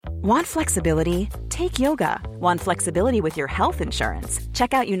Want flexibility? Take yoga. Want flexibility with your health insurance?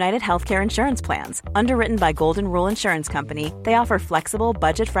 Check out United Healthcare Insurance Plans. Underwritten by Golden Rule Insurance Company, they offer flexible,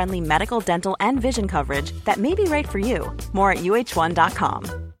 budget-friendly medical, dental, and vision coverage that may be right for you. More at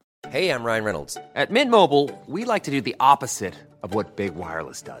uh1.com. Hey, I'm Ryan Reynolds. At Mint Mobile, we like to do the opposite of what Big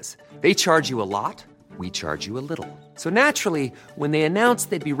Wireless does. They charge you a lot, we charge you a little. So naturally, when they announced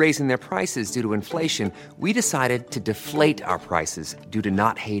they'd be raising their prices due to inflation, we decided to deflate our prices due to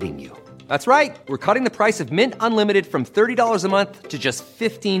not hating you. That's right. We're cutting the price of Mint Unlimited from $30 a month to just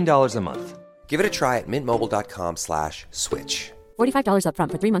 $15 a month. Give it a try at mintmobile.com/switch. $45 up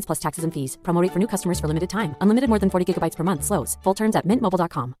front for 3 months plus taxes and fees. Promo rate for new customers for limited time. Unlimited more than 40 gigabytes per month. Slows full terms at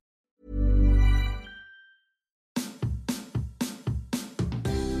mintmobile.com.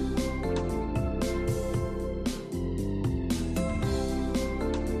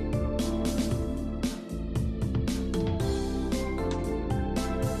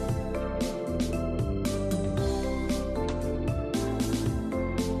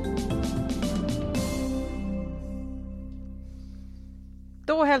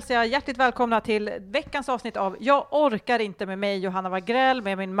 Då hälsar jag hjärtligt välkomna till veckans avsnitt av Jag orkar inte med mig, Johanna Wagrell,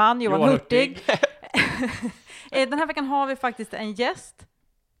 med min man Johan Hurtig. Den här veckan har vi faktiskt en gäst.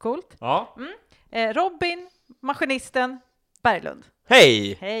 Coolt. Ja. Robin, maskinisten Berglund.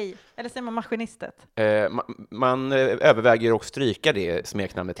 Hej! Hej. Eller säger man maskinistet? Man överväger att stryka det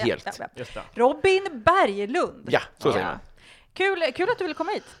smeknamnet helt. Ja. Robin Berglund. Ja, så säger man. Kul att du ville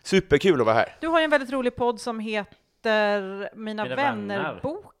komma hit. Superkul att vara här. Du har ju en väldigt rolig podd som heter Mina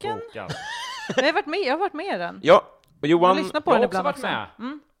vänner-boken. Jag har varit med i den. Ja, och Johan... Jag lyssnar på den ibland också. Med.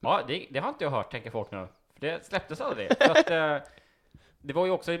 Ja, det har inte jag hört, tänker folk nu. För det släpptes aldrig. Så att, det var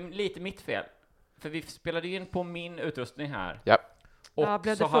ju också lite mitt fel. För vi spelade in på min utrustning här. Ja.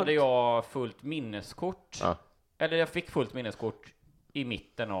 Och så hade jag fullt minneskort. Ja. Eller jag fick fullt minneskort i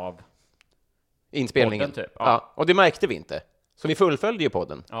mitten av inspelningen. Podden, typ. Ja, och det märkte vi inte. Så vi fullföljde ju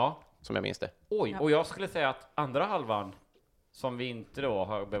podden. Ja. Som jag minns det. Oj, och jag skulle säga att andra halvan som vi inte då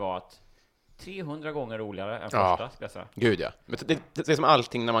har bevarat 300 gånger roligare än första, ska jag säga. Gud ja. Men det är som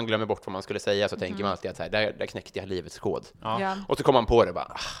allting när man glömmer bort vad man skulle säga, så tänker man alltid att så här, där knäckte jag livets kod. Ja. Och så kommer man på det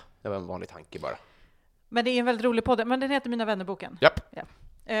bara, det var en vanlig tanke bara. Men det är en väldigt rolig podd, men den heter Mina vännerboken. Japp. Ja.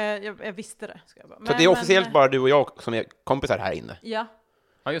 Jag visste det. Så det är officiellt bara du och jag som är kompisar här inne. Ja,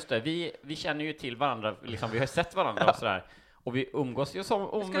 just det. Vi känner ju till varandra, liksom, vi har sett varandra och sådär. Och vi umgås ju som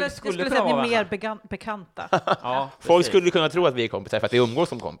om vi skulle säga att vi är mer bekanta. Ja, folk skulle kunna tro att vi är kompisar för att vi umgås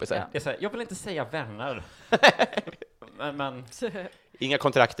som kompisar. Ja. Det är jag vill inte säga vänner. men inga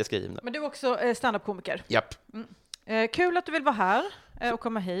kontrakt är skrivna. Men du är också stand-up-komiker. Japp. Kul att du vill vara här och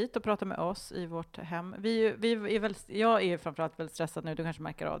komma hit och prata med oss i vårt hem. Jag är framförallt väldigt stressad nu, du kanske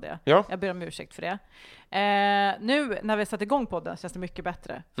märker av det. Ja. Jag ber om ursäkt för det. Nu när vi har satt igång podden känns det mycket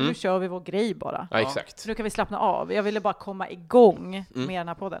bättre. För nu kör vi vår grej bara. Ja, exakt. Så nu kan vi slappna av. Jag ville bara komma igång med den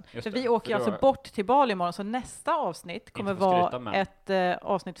här podden. För vi åker alltså bort till Bali imorgon, så nästa avsnitt kommer vara ett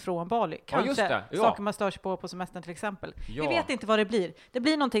avsnitt från Bali. Kanske saker man stör sig på semestern till exempel. Ja. Vi vet inte vad det blir. Det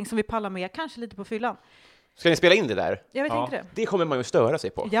blir någonting som vi pallar med, kanske lite på fyllan. Ska ni spela in det där? Jag vet inte det. Det kommer man ju störa sig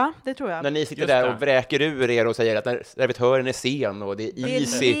på. Ja, det tror jag. När ni sitter där och vräker ur er och säger att servitören är sen och det är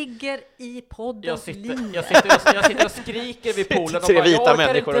easy. Det ligger i poddens linje. Jag sitter och skriker vid poolen och bara, vita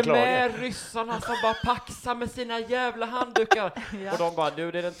människor inte med ryssarna som bara paxar med sina jävla handdukar. Och de bara, det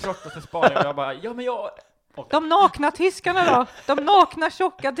är den tröttaste spaningen. Och jag bara, Okay. De nakna tyskarna då? De nakna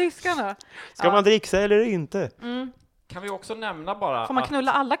tjocka tyskarna. Ska man dricka eller inte? Kan vi också nämna bara... Får man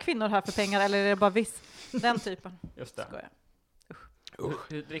knulla alla kvinnor här för pengar, eller är det bara viss? Den typen. Just det. Hur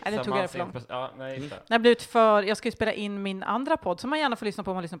jag ska ju spela in min andra podd som man gärna får lyssna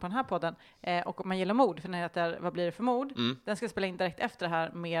på om man lyssnar på den här podden. Och om man gillar mord, för den heter Vad blir det för mord? Den ska jag spela in direkt efter det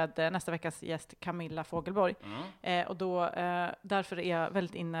här med nästa veckas gäst Camilla Fogelborg. Och då, därför är jag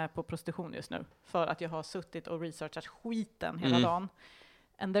väldigt inne på prostitution just nu. För att jag har suttit och researchat skiten hela dagen.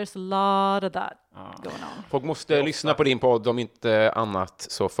 And there's a lot of that going on. Folk måste lyssna på din podd om inte annat,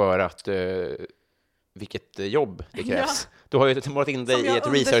 så för att vilket jobb det krävs. Du har ju målat in dig i ett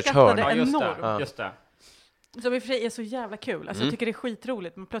research-hörn. Ja, just det. Som i och för sig är så jävla kul. Alltså, jag tycker det är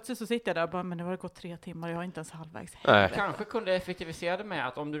skitroligt. Men plötsligt så sitter jag där och bara, men nu har det gått 3 timmar och jag är inte ens halvvägs. Kanske kunde effektivisera det med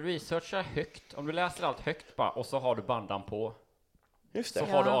att om du researchar högt, om du läser allt högt bara, och så har du bandan på. Just det. Så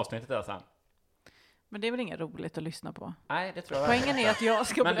har du avsnittet där sen. Men det är väl inget roligt att lyssna på? Nej, det tror jag. Poängen är att jag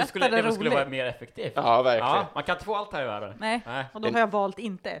ska berätta det roligt. Men det skulle vara mer effektivt. Ja, verkligen. Ja, man kan inte få allt här i världen. Nej, och då har jag valt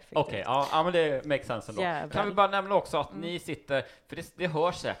inte effektivt. Okej, ja, men det makes sense ändå. Kan vi bara nämna också att ni sitter, för det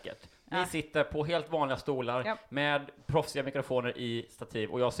hörs säkert, Ni sitter på helt vanliga stolar med proffsiga mikrofoner i stativ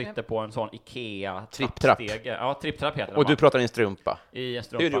och jag sitter på en sån Ikea tripptrapp. Ja, tripptrapp heter det. Och du pratar i en strumpa. I en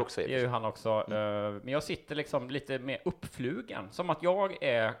strumpa. Det är du också. Det är ju han också. Men jag sitter liksom lite mer uppflugen. Som att jag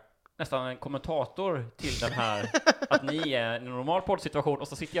är nästan en kommentator till den här att ni är en normal poddsituation och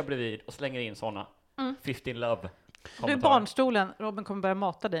så sitter jag bredvid och slänger in såna 15 love. Du är barnstolen. Robin kommer börja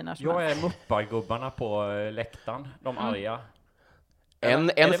mata dig när som jag är muppargubbarna på läktaren. De arga.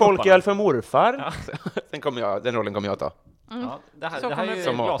 En folköl för morfar. Den rollen kommer jag ta. Ja, det här är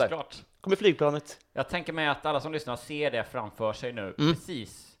ju glasklart. Kommer flygplanet. Jag tänker mig att alla som lyssnar ser det framför sig nu.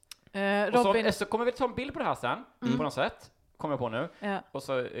 Precis. Robin. Så kommer vi ta en bild på det här sen. På något sätt. Kommer jag på nu. Och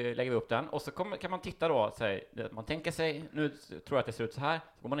så lägger vi upp den. Och så kan man titta då. Man tänker sig, nu tror jag att det ser ut så här.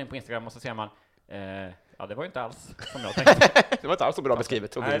 Så går man in på Instagram och så ser man ja, det var ju inte alls som jag tänkte. Det var inte alls så bra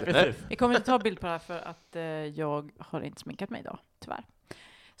beskrivet. Nej. Vi kommer inte ta bild på det här för att jag har inte sminkat mig idag, tyvärr.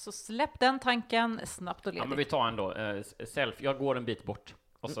 Så släpp den tanken snabbt och ledigt. Ja, men vi tar ändå jag går en bit bort.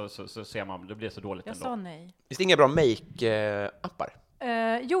 Och så ser man, det blir så dåligt jag ändå. sa nej. Finns det inga bra make-appar?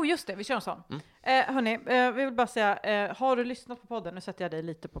 Jo, just det, vi kör en sån. Hörni, vi vill bara säga, har du lyssnat på podden? Nu sätter jag dig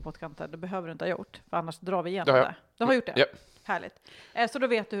lite på poddkanten. Det behöver du inte ha gjort, för annars drar vi igenom det. Du har gjort det? Ja. Härligt. Så då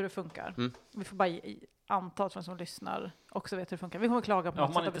vet du hur det funkar. Vi får bara anta att de som lyssnar också vet hur det funkar. Vi kommer klaga på har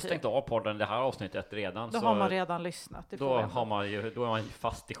man inte stängt av podden det här avsnittet redan då har man redan lyssnat. Då är man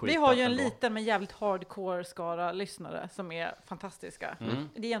fast i skiten. Vi har ju en liten men jävligt hardcore skara lyssnare som är fantastiska.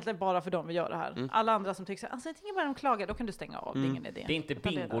 Det är egentligen bara för dem vi gör det här. Alla andra som tycker alltså jag tänker bara de klagar, då kan du stänga av. Det är ingen idé. Det är inte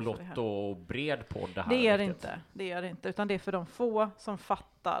Bingolotto och bred podd det här. Det är det inte. Utan det är för de få som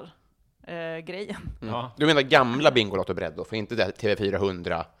fattar grejen. Ja. Du menar gamla Bingolotto bredd då, för inte det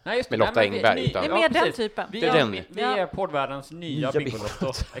TV400 med Lotta Engberg. Det är mer den typen. Vi är poddvärldens nya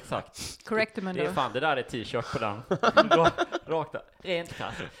Bingolotto. Exakt. Correct, det är fan, det där är t-shirt på den. Rakt där. Rent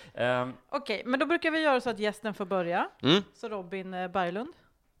klass. Okej, men då brukar vi göra så att gästen får börja. Så Robin Berglund,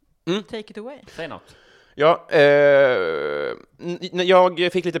 take it away. Säg något. Ja,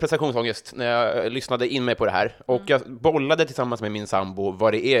 jag fick lite prestationsångest när jag lyssnade in mig på det här. Och jag bollade tillsammans med min sambo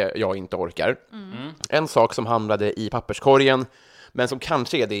vad det är jag inte orkar. En sak som hamnade i papperskorgen, men som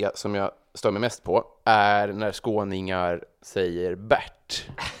kanske är det som jag stör mig mest på, är när skåningar säger Bert.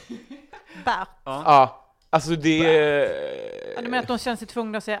 Bert? Ja. Alltså det... Ja, du menar att de känner sig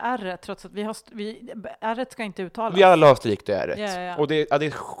tvungna att säga R trots att R ska inte uttalas? Vi alla har strykt det R. Ja. Och det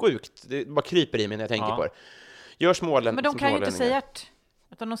är sjukt. Det bara kryper i mig när jag tänker på det. Gör smålänningar. Men de kan ju inte säga rt,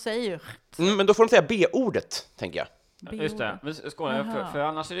 utan de säger ju men då får de säga B-ordet, tänker jag. Just det. Skåne, för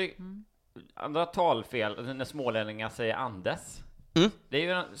annars är det andra talfel när smålänningar säger Andes. Det är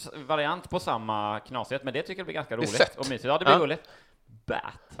ju en variant på samma knasighet, men det tycker jag blir ganska roligt och mysigt. Ja, det blir roligt. Bat.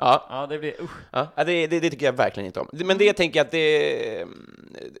 Ja, det blir det tycker jag verkligen inte om. Men det tänker jag att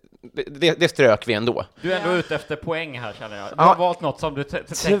det strök vi ändå. Du är ändå ute efter poäng här, känner jag. Du har valt något som du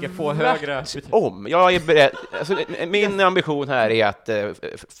tänker få högre. Jag är beredd. Alltså, min ambition här är att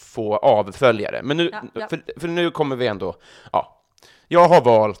få avföljare. Men nu, för nu kommer vi ändå... Ja. Jag har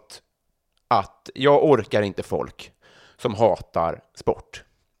valt att jag orkar inte folk som hatar sport.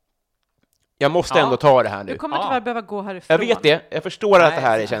 Jag måste ändå ta det här nu. Du kommer tyvärr behöva gå härifrån. Jag vet det. Jag förstår att det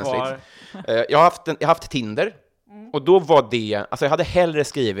här är känsligt. Jag har haft Tinder. Och då var det... Alltså jag hade hellre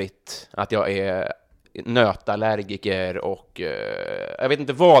skrivit att jag är nötallergiker och... jag vet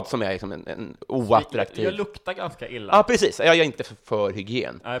inte vad som är liksom en oattraktiv... Jag luktar ganska illa. Ja, precis. Jag är inte för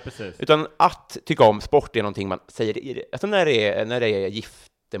hygien. Nej, precis. Utan att tycka om sport är någonting man säger... Alltså när det är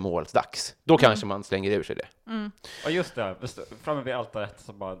giftermålsdags, då kanske man slänger ur sig det. Ja, just det. Framme vid altaret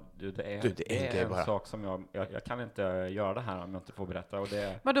så bara, det är en bara sak som jag kan inte göra det här om jag inte får berätta. Och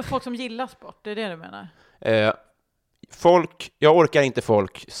det... Men då folk som gillar sport, det är det du menar? Jag orkar inte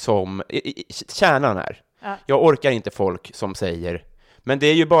folk som... Kärnan är. Jag orkar inte folk som säger, men det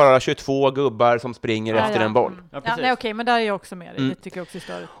är ju bara 22 gubbar som springer efter en boll. Okej, men där är jag också med dig. Det tycker jag också är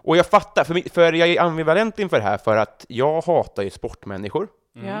större. Och jag fattar, för jag är ambivalent inför det här, för att jag hatar ju sportmänniskor.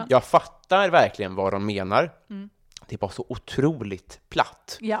 Jag fattar verkligen vad de menar. Det är bara så otroligt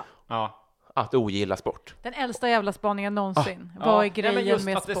platt att ogilla sport. Den äldsta jävla spaningen någonsin. Vad är grejen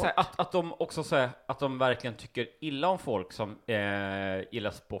med sport? Att de också säger att de verkligen tycker illa om folk som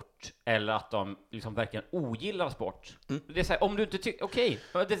gillar sport, eller att de liksom verkligen ogillar sport. Det är så här, om du inte tycker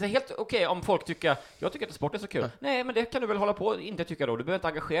det är helt okej om folk tycker jag tycker att sport är så kul. Nej, men det kan du väl hålla på inte tycka då. Du behöver inte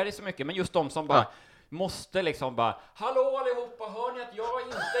engagera dig så mycket, men just de som bara måste liksom bara, hallå allihopa, hör ni att jag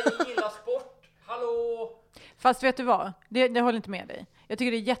inte gillar sport? Hallå? Fast vet du vad? Det håller inte med dig. Jag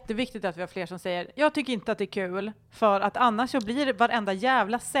tycker det är jätteviktigt att vi har fler som säger, jag tycker inte att det är kul, för att annars så blir det varenda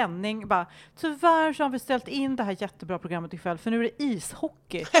jävla sändning bara, tyvärr så har vi ställt in det här jättebra programmet ikväll, för nu är det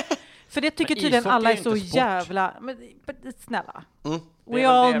ishockey. För det tycker tydligen alla är så jävla... Men snälla. We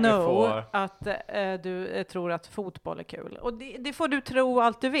all know att du tror att fotboll är kul. Och det får du tro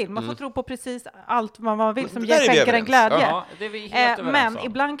allt du vill. Man får tro på precis allt man vill som skänker en glädje. Ja, det är vi helt men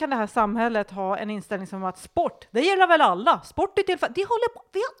ibland kan det här samhället ha en inställning som att sport, det gäller väl alla. Sport är till för... Jag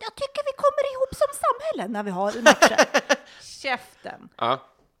tycker vi kommer ihop som samhälle när vi har matcher. Käften. Ja.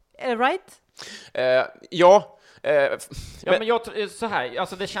 Right? Ja. Men jag så här,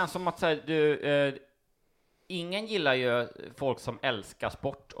 alltså det känns som att så här, ingen gillar ju folk som älskar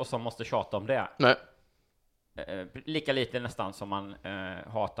sport och som måste tjata om det. Nej. Lika lite nästan som man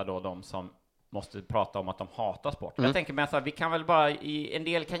hatar då de som måste prata om att de hatar sport. Jag tänker mig att vi kan väl bara, en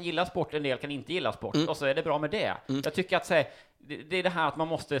del kan gilla sport, en del kan inte gilla sport, och så är det bra med det. Jag tycker att det är det här att man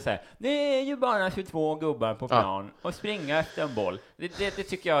måste säga, det är ju bara 22 gubbar på plan och springa efter en boll. Det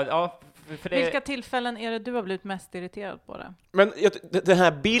tycker jag, ja. För det... Vilka tillfällen är det du har blivit mest irriterad på det? Men den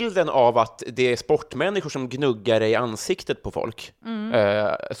här bilden av att det är sportmänniskor som gnuggar i ansiktet på folk.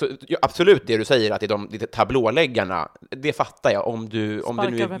 Så, absolut det du säger, att det är de tablåläggarna, det fattar jag. Om det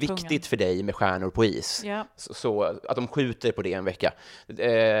nu är viktigt för dig med stjärnor på is. Yeah. Så att de skjuter på det en vecka.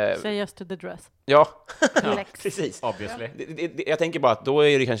 Say yes to the dress. Ja, precis. Obviously. Jag tänker bara att då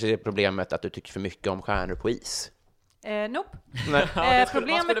är det kanske problemet att du tycker för mycket om stjärnor på is. Nope.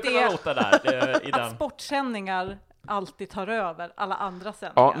 Problemet är där, i att sportsändningar alltid tar över alla andra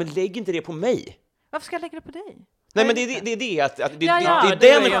sändningar. Ja, men lägg inte det på mig. Varför ska jag lägga det på dig? Nej, men det är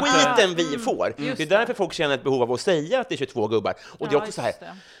den skiten vi får. Det är därför folk känner ett behov av att säga att det är 22 gubbar. Och det är också så här,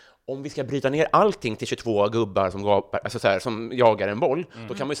 om vi ska bryta ner allting till 22 gubbar som jagar en boll,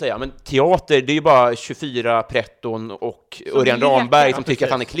 då kan man ju säga, men teater, det är ju bara 24 Pretton och Örjan Ramberg som tycker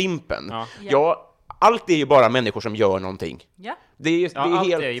att han är Klimpen. Allt är ju bara människor som gör någonting. Ja.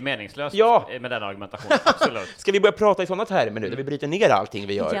 Allt är ju meningslöst med den argumentationen, absolut. Ska vi börja prata i sådana termer nu, där vi bryter ner allting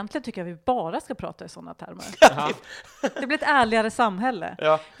vi gör? Egentligen tycker jag vi bara ska prata i sådana termer. Det blir ett ärligare samhälle.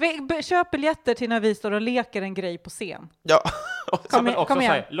 Ja. Köp biljetter till när vi står och leker en grej på scen. Ja. Kom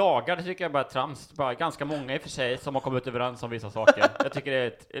igen. Lagar, det tycker jag bara är trams. Bara ganska många i och för sig som har kommit överens om vissa saker. Jag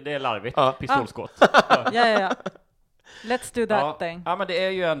tycker det är larvigt. Pistolskott. Ja. Let's do that thing. Ja, men det är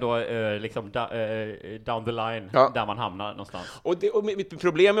ju ändå liksom down the line där man hamnar någonstans. Och mitt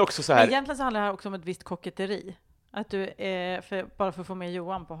problem är också så här... Men egentligen så handlar det här också om ett visst koketteri. Att du bara för att få med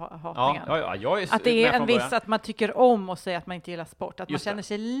Johan på hatningen. Att det är en viss, att man tycker om att säga att man inte gillar sport. Att man känner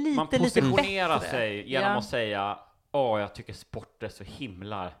sig lite bättre. Man positionerar sig genom att säga jag tycker sport är så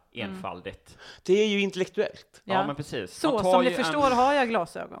himla enfaldigt. Det är ju intellektuellt. Ja, men precis. Så som ni förstår har jag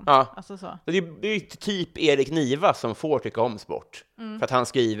glasögon. Ja. Alltså så. Det är typ Erik Niva som får tycka om sport. För att han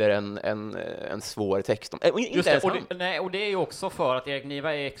skriver en svår text om... Och det är ju också för att Erik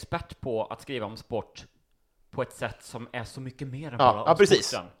Niva är expert på att skriva om sport på ett sätt som är så mycket mer än bara om precis.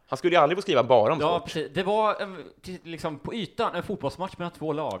 sporten. Han skulle ju aldrig få skriva bara om sport. Ja, precis. Det var liksom på ytan en fotbollsmatch mellan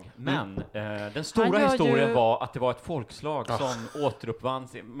två lag. Men den stora historien var att det var ett folkslag som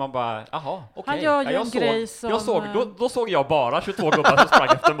återuppvanns. Man bara, jaha, okej. Han gör ju en grej som... Då såg jag bara 22 gubbar som sprang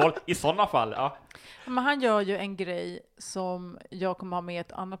efter en boll. I sådana fall, Men han gör ju en grej som jag kommer ha med i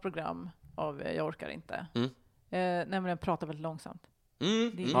ett annat program av Jag orkar inte. Nämligen prata väldigt långsamt.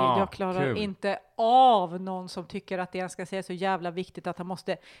 Jag klarar inte av någon som tycker att det han ska säga är så jävla viktigt att han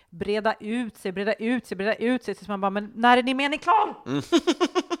måste breda ut sig tills man bara, men när är ni klar?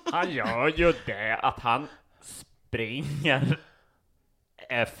 Han gör ju det att han springer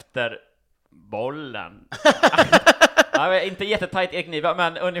efter bollen. Inte jättetajt Ekniva,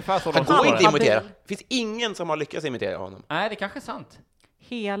 men ungefär så. Han går inte imitera. Det finns ingen som har lyckats imitera honom. Nej, det kanske är sant.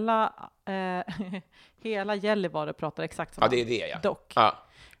 Hela Gällivare pratar exakt som det är det, dock. Ja.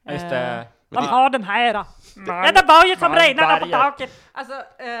 Just det. De har den här då. Det är bara som regnar på taket. Alltså,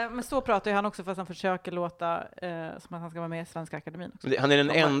 men så pratar ju han också, fast han försöker låta som att han ska vara med i Svenska Akademin också. Han är den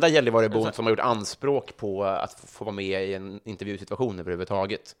enda Gällivarebon som har gjort anspråk på att få vara med i en intervjusituation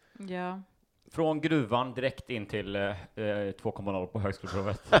överhuvudtaget. Ja. Från gruvan direkt in till 2,0 på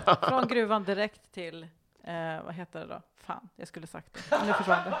högskoleprovet. Från gruvan direkt till vad heter det då? Fan, jag skulle sagt det. Nu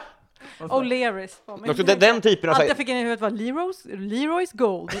försvann det. O'Learys. Den typen av... Allt jag fick in i huvudet var Leroy's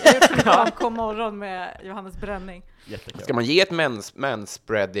Gold. Jag kom morgon med Johannes Bränning. Jättekul. Ska man ge ett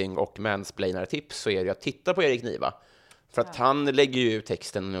manspreading och mansplainer-tips så är det ju att titta på Erik Niva. För att han lägger ju ut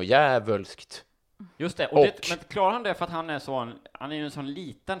texten och jävulskt. Just det. Men klarar han det för att han är ju en sån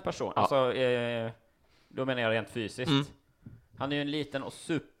liten person. Ja. Alltså, då menar jag rent fysiskt. Han är ju en liten och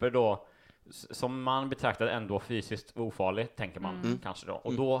super då, som man betraktar ändå fysiskt ofarlig, tänker man kanske då.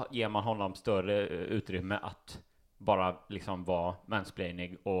 Och då ger man honom större utrymme att bara liksom vara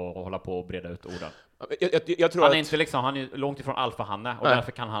mansplaining och hålla på och breda ut orden. Jag tror han är att... inte liksom, han är långt ifrån alfahanne och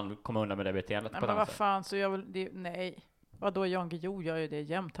därför kan han komma undan med det beteendet. Nej, men vad fan, så jag vill, nej. Vadå, Jan Guillou gör ju det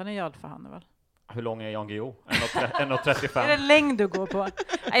jämt. Han är ju alfahanne väl? Hur lång är Jan Guillou? 1,35. Är det längd du går på? Nej,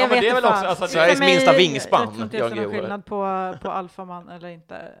 jag men vet det är väl också, alltså, Sveriges minsta vingspann. Jag tror inte det är någon skillnad på alfaman eller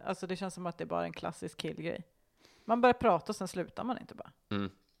inte. Alltså det känns som att det är bara en klassisk killgrej. Man börjar prata och sen slutar man inte bara.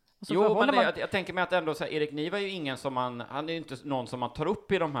 Jo, men jag tänker mig att ändå så här, Erik Niva är ju ingen som han är ju inte någon som man tar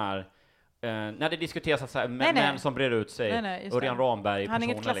upp i de här när det diskuteras att så här, män som brer ut sig, Örjan Ramberg, han är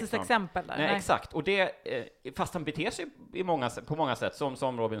inget klassiskt exempel där. Nej, exakt. Och det, fast han beter sig på många sätt,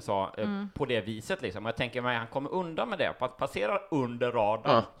 som Robin sa, på det viset liksom. Jag tänker mig att han kommer undan med det, på att passera under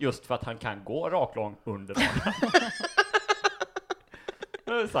radarn, just för att han kan gå raklång under radarn.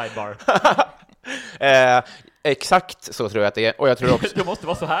 Sidebar. Exakt så tror jag att det är. Och jag tror också... Du måste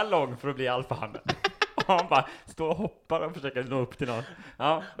vara så här lång för att bli alfahanne. Han bara står och hoppar och försöker nå upp till någon.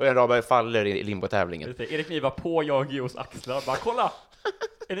 Ja. Och en Ramberg faller i limbo-tävlingen. Erik Niva på Jan Guillous axlar. Bara kolla!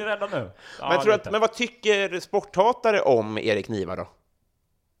 Är ni rädda nu? Ja, men vad tycker sporthatare om Erik Niva då?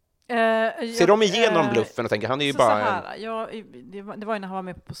 Ser de igenom bluffen och tänker han är ju bara... Så här, det var ju när han var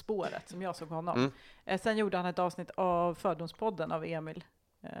med På spåret som jag såg honom. Sen gjorde han ett avsnitt av Fördomspodden av Emil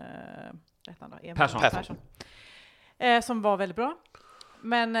Persson. Som var väldigt bra.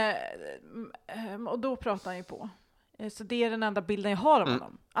 Men och då pratade han ju på. Så det är den enda bilden jag har av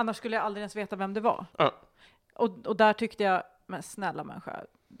honom. Annars skulle jag aldrig ens veta vem det var. Och där tyckte jag, men snälla människa,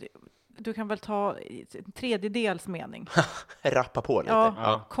 du kan väl ta en tredjedels mening. Rappa på lite.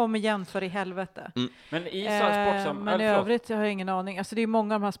 Ja, kom igen för i helvete. Men i sport som... Men i övrigt jag har jag ingen aning. Alltså det är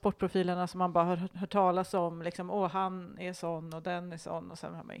många av de här sportprofilerna som man bara har hört talas om. Liksom, han är sån och den är sån och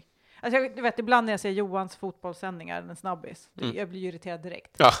sen har man... Alltså jag vet, ibland när jag ser Johans fotbollssändningar, en snabbis, jag blir irriterad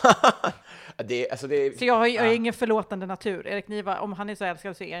direkt. Ja. Så jag har ingen förlåtande natur. Erik Niva, om han är så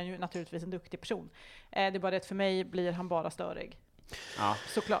älskad så är han ju naturligtvis en duktig person. Det är bara det, för mig blir han bara störig. Ja.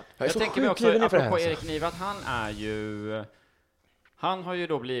 Såklart. Jag tänker mig också, apropå Erik Niva, att han har ju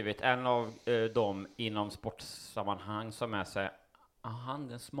då blivit en av dem inom sportsammanhang som är så här, han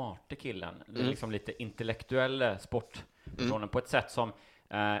den smarte killen, liksom lite intellektuella sportpersonen på ett sätt som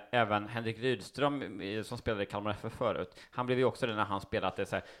även Henrik Rydström som spelade i Kalmar FF förut, han blev ju också det när han spelade att det är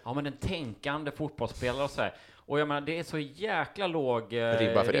så här, men en tänkande fotbollsspelare och så här. Och jag menar, det är så jäkla låg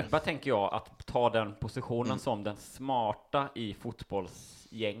ribba tänker jag, att ta den positionen som den smarta i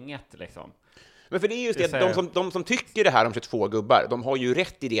fotbollsgänget liksom. Men för det är just det, de som tycker det här om 22 gubbar, de har ju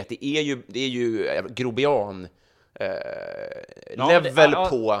rätt i det, att det är ju grobian level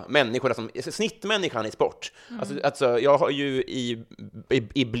på människorna, som snittmänniskan i sport. Alltså jag har ju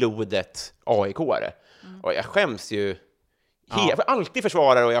i blodet AIK-are och jag skäms ju jag får alltid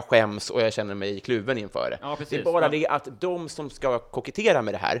försvara och jag skäms och jag känner mig kluven inför det. Ja, det är bara det att de som ska kokettera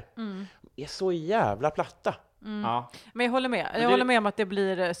med det här är så jävla platta. Ja. Men jag håller med. Jag håller med om att det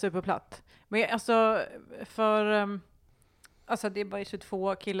blir superplatt. Men alltså alltså det är bara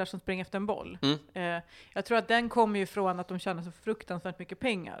 22 killar som springer efter en boll. Jag tror att den kommer ju från att de tjänar så fruktansvärt mycket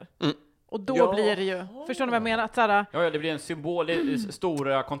pengar. Och då blir det ju, förstår ni vad jag menar? Att såhär, det blir en symbol, det är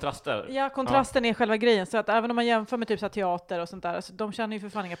stora kontraster. Ja, kontrasten är själva grejen. Så att även om man jämför med typ så här teater och sånt där, alltså, de tjänar ju för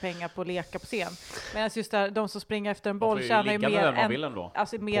fan inga pengar på att leka på scen. Medan just där, de som springer efter en boll tjänar ju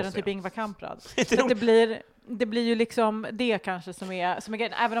mer än typ Ingvar Kamprad. Så det blir ju liksom det kanske som är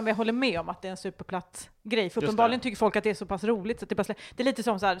grejen. Även om jag håller med om att det är en superplatt grej. För uppenbarligen tycker folk att det är så pass roligt. Så att det är lite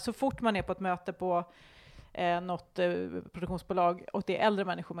som så här, så fort man är på ett möte på något produktionsbolag och det är äldre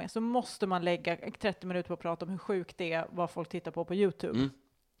människor med, så måste man lägga 30 minuter på att prata om hur sjukt det är vad folk tittar på YouTube.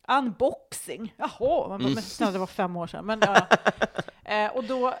 Unboxing! Jaha, men det var 5 år sedan. Men,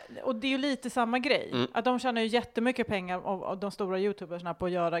 och det är ju lite samma grej. Att de tjänar ju jättemycket pengar av de stora YouTubersna på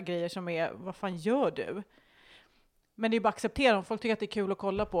att göra grejer som är, vad fan gör du? Men det är ju bara att acceptera, om folk tycker att det är kul att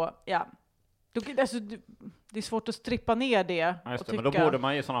kolla på, alltså, det är svårt att strippa ner det. Ja, just det, men då borde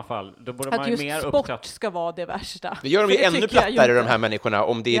man i sådana fall att just mer sport ska vara det värsta. Det gör de ju ännu plattare, de här människorna,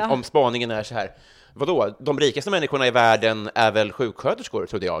 om spaningen är så här. Vadå? De rikaste människorna i världen är väl sjuksköterskor,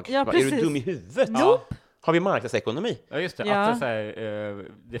 trodde jag. Ja, är du dum i huvudet? Nope. Har vi marknadsekonomi? Ja, just det. Att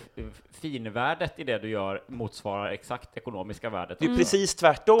det finvärdet i det du gör motsvarar exakt ekonomiska värdet. Det är precis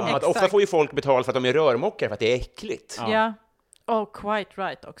tvärtom. Att ofta får ju folk betalt för att de är rörmokare, för att det är äckligt. Ja. Quite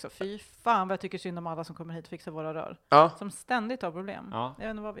right också. Fy fan vad jag tycker synd om alla som kommer hit och fixar våra rör. Som ständigt har problem. Jag vet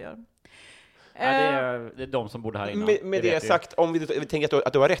inte vad vi gör. Det är de som bor här innan. Med det sagt, om vi tänker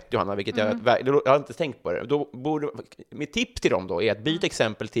att du har rätt, Johanna, vilket jag har inte tänkt på det, då mitt tips till dem då är att byta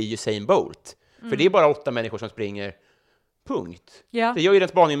exempel till Usain Bolt. För det är bara 8 människor som springer. Punkt. Det gör ju den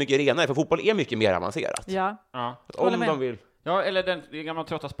spaningen mycket renare, för fotboll är mycket mer avancerat. Ja. Om de vill Ja, eller den gamla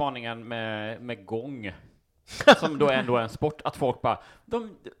trötta spaningen med gång. Som då ändå är en sport. Att folk bara...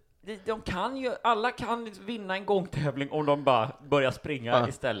 De kan ju... Alla kan vinna en gångtävling om de bara börjar springa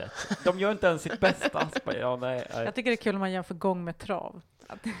istället. De gör inte ens sitt bästa. Nej. Jag tycker det är kul om man jämför gång med trav.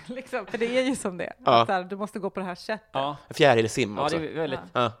 Liksom, för det är ju som det. Att så här, du måste gå på det här sättet. Ja. Fjärilsim också. Ja, det är väldigt...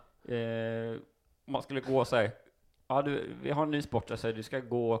 man skulle gå så här... Ja, vi har en ny sport, alltså, du ska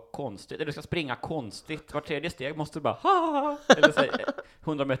gå konstigt, eller du ska springa konstigt. Var tredje steg måste du bara eller så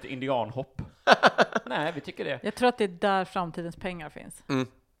 100 meter indianhopp. Nej, vi tycker det. Jag tror att det är där framtidens pengar finns.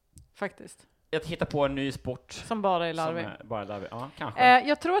 Faktiskt. Att hitta på en ny sport. Som bara är larvig. Ja, kanske.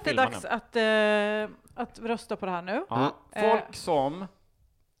 Jag tror att det är dags att rösta på det här nu. Ja. Folk som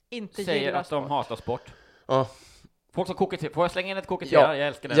inte säger att de hatar sport. Ja. Folk som koketterar. Får jag slänga in ett kokettera? Ja, jag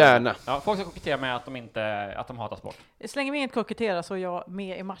älskar det. Gärna. Ja, folk som koketterar med att de hatar sport. Slänger vi in ett kokettera så är jag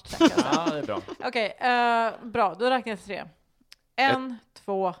med i matchen. Ja, det är bra. Okej, bra. Då räknar jag till 3. 1,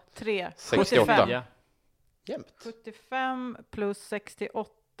 2, 3. 68. 75. Jämnt. 75 plus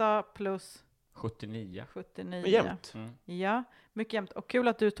 68 plus 79. 79. Jämnt. Ja, mycket jämnt. Och kul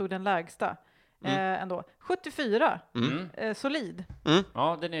att du tog den lägsta. Ändå. 74. Solid.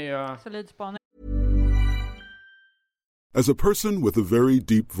 Ja, den är ju... Solid spaning. As a person with a very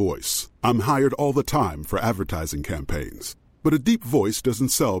deep voice, I'm hired all the time for advertising campaigns. But a deep voice doesn't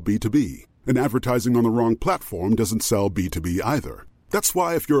sell B2B, and advertising on the wrong platform doesn't sell B2B either. That's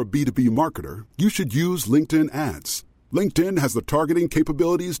why if you're a B2B marketer, you should use LinkedIn ads. LinkedIn has the targeting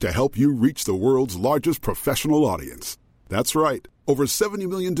capabilities to help you reach the world's largest professional audience. That's right, over 70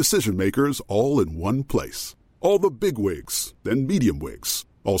 million decision makers all in one place. All the big wigs, then medium wigs,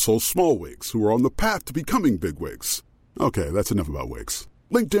 also small wigs who are on the path to becoming big wigs. Okay, that's enough about wigs.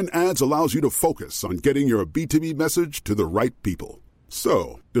 LinkedIn ads allows you to focus on getting your B2B message to the right people.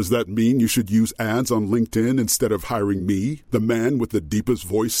 So, does that mean you should use ads on LinkedIn instead of hiring me, the man with the deepest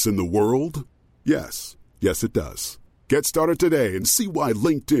voice in the world? Yes. Yes, it does. Get started today and see why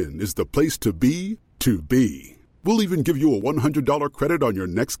LinkedIn is the place to be to be. We'll even give you a $100 credit on your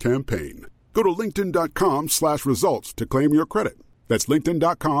next campaign. Go to linkedin.com/results to claim your credit. That's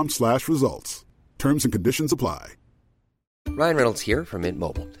linkedin.com/results. Terms and conditions apply. Ryan Reynolds here from Mint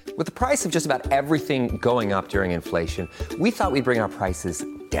Mobile. With the price of just about everything going up during inflation, we thought we'd bring our prices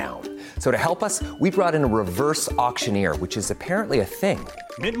down. So to help us, we brought in a reverse auctioneer, which is apparently a thing.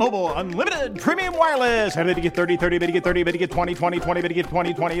 Mint Mobile Unlimited Premium Wireless. How to get 30, 30, bit to get 30, bit to get 20, 20, 20, bit to get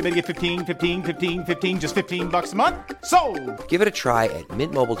 20, 20, bit to get 15, 15, 15, 15, just $15 a month? Sold! Give it a try at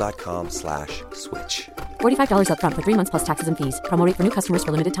mintmobile.com/switch. $45 up front for 3 months plus taxes and fees. Promo rate for new customers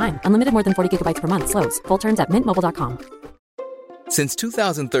for limited time. Unlimited more than 40 gigabytes per month. Slows full terms at mintmobile.com. Since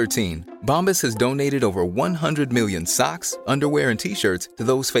 2013, Bombas has donated over 100 million socks, underwear, and T-shirts to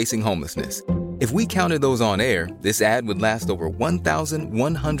those facing homelessness. If we counted those on air, this ad would last over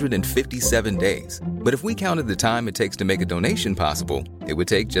 1,157 days. But if we counted the time it takes to make a donation possible, it would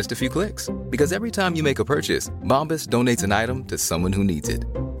take just a few clicks. Because every time you make a purchase, Bombas donates an item to someone who needs it.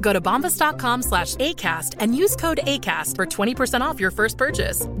 Go to bombas.com/ACAST and use code ACAST for 20% off your first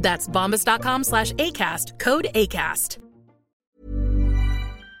purchase. That's bombas.com/ACAST, code ACAST.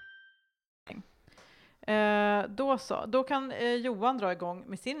 Då kan Johan dra igång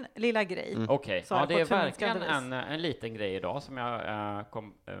med sin lilla grej. Okej, ja, det är verkligen en liten grej idag som jag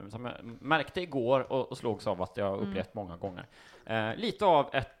märkte igår och slogs av att jag upplevt många gånger. Lite av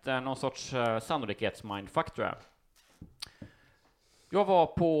någon sorts sannolikhetsmindfuck, tror jag. Jag var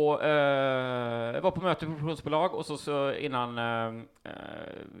på möte på produktionsbolag och så innan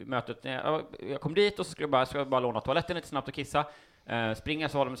mötet, jag kom dit och så skulle jag bara låna toaletten lite snabbt och kissa. Springa,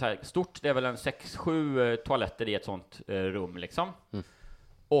 så har de så här stort, det är väl en 6-7 toaletter i ett sånt rum liksom.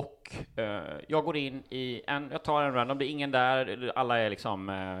 Och jag går in i jag tar en random, det är ingen där, alla är liksom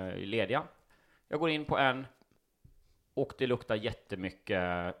lediga. Jag går in på en och det luktar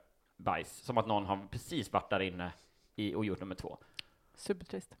jättemycket bajs, som att någon har precis varit där inne och gjort nummer 2.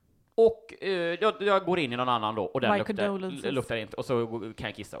 Supertrist. Och jag går in i någon annan då och den luktar inte, och så kan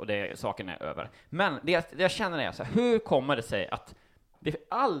jag kissa och saken är över. Men det jag känner är så här, hur kommer det sig att det är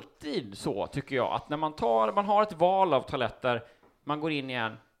alltid så, tycker jag, att när man har ett val av toaletter, man går in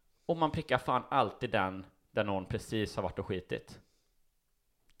igen och man prickar fan alltid den där någon precis har varit och skitit.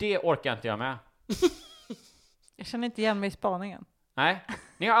 Det orkar inte jag med. Jag känner inte igen mig i spaningen. Nej,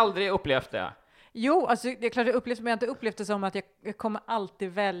 ni har aldrig upplevt det. Jo, alltså det är klart jag upplevt, men jag har inte upplevt det som att jag kommer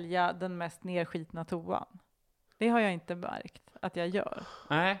alltid välja den mest nerskitna toan. Det har jag inte märkt att jag gör.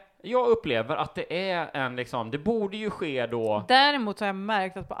 Nej, jag upplever att det är det borde ju ske då. Däremot har jag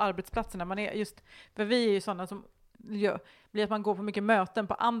märkt att på arbetsplatserna, för vi är ju sådana som blir att man går på mycket möten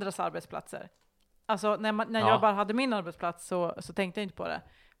på andras arbetsplatser. Alltså när jag bara hade min arbetsplats så tänkte jag inte på det.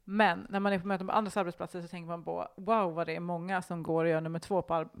 Men när man är på möten på andras arbetsplatser så tänker man på wow, vad det är många som går och gör nummer 2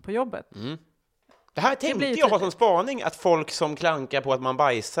 på jobbet. Det här tänkte jag ha som spaning, att folk som klankar på att man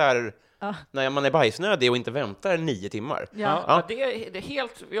bajsar när man är bajsnödig och inte väntar 9 timmar. Ja, det är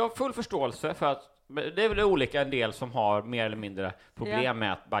helt, jag har full förståelse för att det är väl olika, en del som har mer eller mindre problem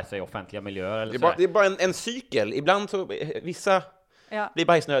med att bajsa i offentliga miljöer. Eller det är bara en cykel. Ibland så, vissa blir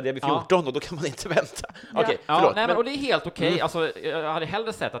bajsnödiga vid 14 och då kan man inte vänta. Okej, förlåt. Nej, men, och det är helt okej. Alltså, jag hade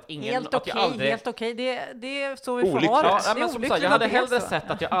hellre sett att ingen... Helt okej. Det är så vi får Olyckligt. ha det. Ja, men som sagt, jag hade hellre så. sett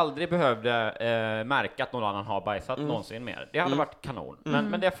att jag aldrig behövde märka att någon annan har bajsat någonsin mer. Det hade varit kanon.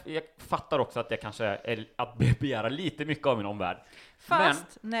 Men jag fattar också att det kanske är att begära lite mycket av min omvärld.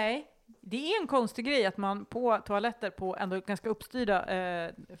 Fast, nej. Det är en konstig grej att man på toaletter på ändå ganska uppstyrda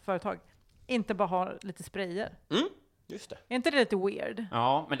företag inte bara har lite sprayer. Just det. Är inte det lite weird?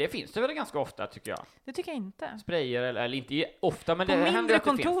 Ja, men det finns det väl ganska ofta, tycker jag. Det tycker jag inte. Sprayer eller inte ofta, men på det händer mindre att det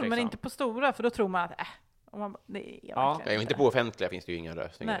kontor, finns, liksom. Men inte på stora, för då tror man att inte på offentliga finns det ju inga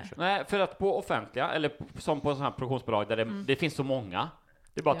lösningar. Nej, för att på offentliga, eller som på sådana här produktionsbolag där det finns så många,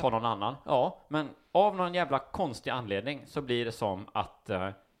 det är bara att ta någon annan. Ja, men av någon jävla konstig anledning så blir det som att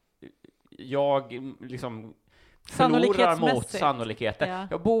jag liksom förlorar mot sannolikheten. Ja.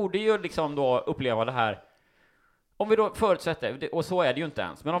 Jag borde ju liksom då uppleva det här, om vi då förutsätter, och så är det ju inte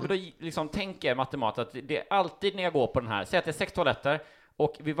ens, men om vi då liksom tänker matematiskt att det är alltid när jag går på den här, säg att det är 6 toaletter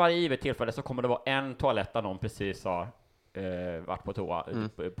och vid varje givet tillfälle så kommer det vara en toalett där någon precis har varit på toa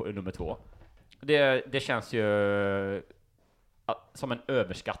på nummer 2. Det känns ju som en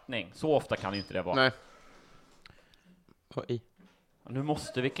överskattning. Så ofta kan ju inte det vara. Nej. Nu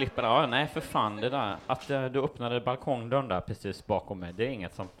måste vi klippa det. Ja, nej, för fan, det där. Att du öppnade balkongdörren där precis bakom mig, det är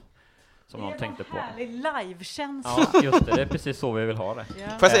inget som någon tänkte på. Det är en härlig live-känsla. Ja, just det. Det är precis så vi vill ha det. Får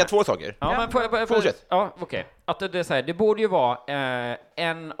jag säga 2 saker? Ja, men fortsätt. Ja, okej. Att det säger, det borde ju vara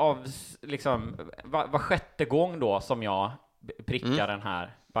en av liksom var sjätte gång då som jag prickar den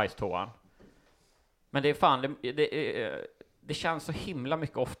här bajståan. Men det är fan det känns så himla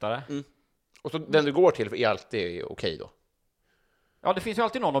mycket oftare. Och så den du går till är alltid okej då? Ja, det finns ju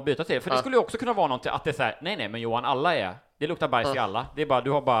alltid någon att byta till. För det skulle ju också kunna vara något att det är så här, nej, men Johan, det luktar bajs i alla. Det är bara,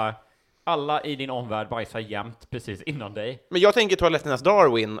 du har bara, alla i din omvärld bajsar jämt precis innan dig. Men jag tänker toaletternas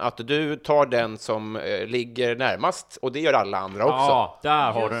Darwin, att du tar den som ligger närmast, och det gör alla andra också. Ja,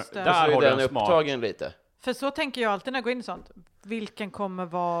 där har du, där har du den en smart. upptagen lite. För så tänker jag alltid när jag går in i sånt. Vilken kommer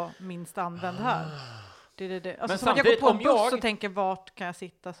vara minst använd här? Det. Alltså, men som att jag går på en buss och tänker, vart kan jag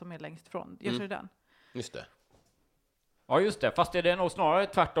sitta som är längst ifrån? Gör så den. Just det. Ja, just det. Fast det är nog snarare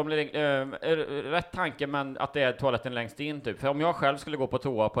tvärtom rätt tanke, men att det är toaletten längst in typ. För om jag själv skulle gå på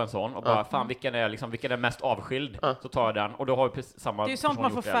toa på en sån och bara, fan, vilken är mest avskild, så tar jag den. Och då har vi precis samma. Det är ju sånt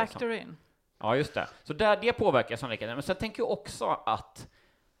man får factor in. Ja, just det. Så det påverkar sannolikheten. Men sen tänker jag också att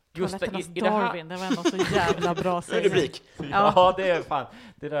just i det här... Darwin, det var ändå så jävla bra sägning. Rubrik. Ja, det är fan.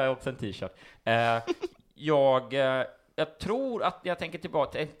 Det där är också en t-shirt. Jag tror att jag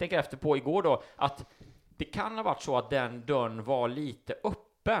tänker efter på igår då, att det kan ha varit så att den dörren var lite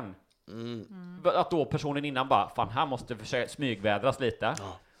öppen. Att då personen innan bara, fan, här måste försöka smygvädras lite.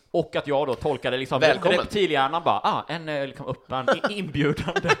 Och att jag då tolkade liksom reptilhjärnan bara, en liksom öppen,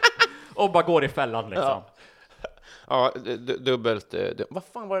 inbjudande. Och bara går i fällan liksom. Ja, dubbelt. Vad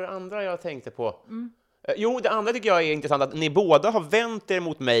fan var det andra jag tänkte på? Jo, det andra tycker jag är intressant, att ni båda har vänt er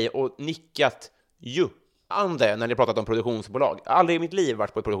mot mig och nickat när ni pratat om produktionsbolag. Aldrig i mitt liv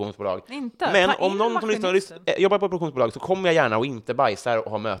varit på ett produktionsbolag. Inte. Men om någon som lyssnar jobbar på ett produktionsbolag så kommer jag gärna och inte bajsar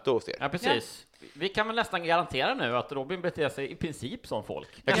och ha möte hos er. Ja, precis. Ja. Vi kan väl nästan garantera nu att Robin beter sig i princip som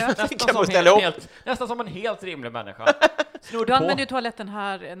folk. Nästan som en helt rimlig människa. Du använde ju toaletten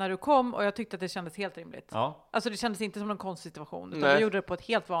här när du kom, och jag tyckte att det kändes helt rimligt. Ja. Alltså det kändes inte som någon konstig situation, utan du gjorde det på ett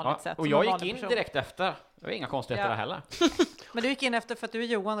helt vanligt sätt. Och jag gick in direkt efter. Det var inga konstigheter där heller. Men du gick in efter för att du är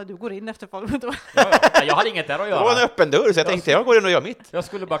Johan och du går in efter folk. Jag hade inget där att göra. Det var en öppen dörr, så jag tänkte jag går in och gör mitt. Jag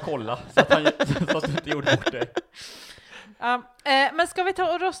skulle bara kolla så att du inte gjorde bort det. Men ska vi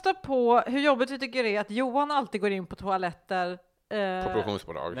ta och rösta på hur jobbigt vi tycker det är att Johan alltid går in på toaletter på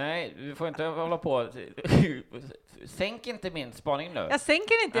produktionsbolag? Nej, du får inte hålla på. Sänk inte min spaning nu. Jag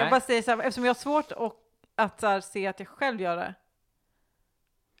sänker inte, jag bara säger så här, eftersom jag har svårt att se att jag själv gör det.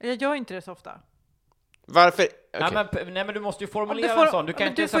 Jag gör inte det så ofta. Varför? Okay. Nej, men du måste ju formulera den sån. Du kan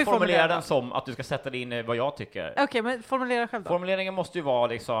inte formulera den som att du ska sätta dig in i vad jag tycker. Okej, men formulera själv då. Formuleringen måste ju vara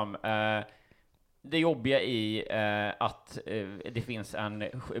liksom det jobbiga i att det finns en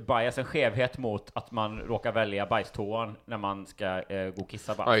bias, en skevhet mot att man råkar välja bajståan när man ska gå och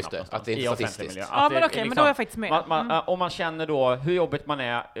kissa bara. Ja, just det. Att det är inte statistiskt. Ja, men okej, men då är jag faktiskt med. Om man känner då hur jobbigt man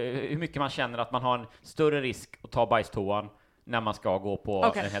är, hur mycket man känner att man har en större risk att ta bajståan när man ska gå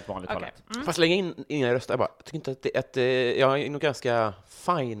på en helt vanlig toalett. Fast lägga in innan jag röstar, jag tycker inte att jag är nog ganska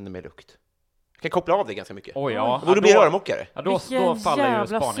fine med lukt. Jag kan koppla av det ganska mycket. Borde bli rörmokare. Ja, då faller ju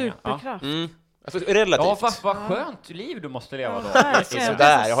spaningen. Superkraft. Alltså, relativt. Ja, fast vad skönt liv du måste leva då.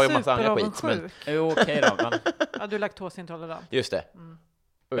 Sådär, jag har ju massa andra skit. Men... Okej då, men... Ja, du är laktosintolerant. Just det.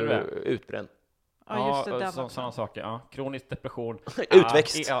 Utbränd. Ja, just det. Sådana saker. Ja. Kronisk depression.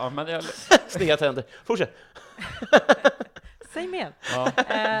 Utväxt. Ja, men sneda tänder. Fortsätt. Säg mer.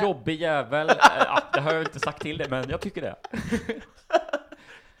 Ja. Jobbig jävel. Det har jag inte sagt till dig, men jag tycker det.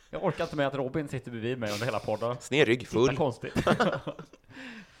 Jag orkar inte med att Robin sitter bredvid mig under hela podden. Sned rygg, full. Konstigt.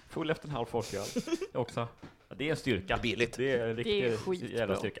 Full efter en halv folköl. Också. Det är en styrka. Billigt. Det är en riktig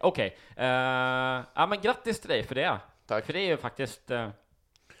jävla styrka. Okej. Men grattis till dig för det. Tack. För det är ju faktiskt...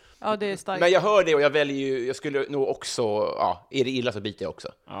 Ja, det är starkt. Men jag hör det och jag väljer ju... Jag skulle nog också... Ja, är det illa så biter jag också.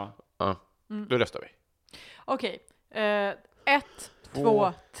 Ja. Då röstar vi. Okej. 1,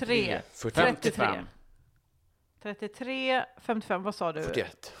 2, 3. 33, 55, vad sa du?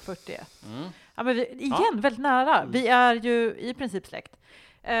 41. Ja, men väldigt nära. Vi är ju i princip släkt.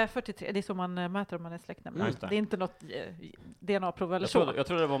 43, det är så man mäter om man är släkt. Det är inte något DNA-prov eller så. Jag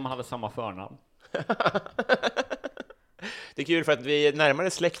trodde det var om man hade samma förnamn. Det är kul för att vi är närmare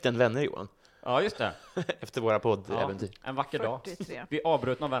släkt än vänner, Johan. Ja, just det. Efter våra poddäventyr. En vacker 43. dag. Vi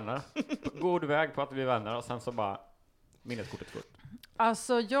avbrutna vänner. God väg på att vi är vänner och sen så bara minneskortet fullt.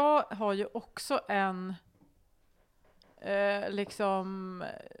 Alltså, jag har ju också en liksom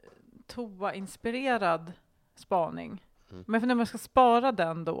toa-inspirerad spaning. Men för när man ska spara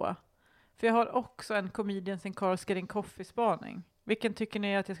den då. För jag har också en Comedians in Cars Getting Coffee-spaning. Vilken tycker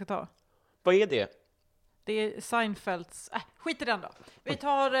ni att jag ska ta? Vad är det? Det är Seinfelds... skit i den då. Vi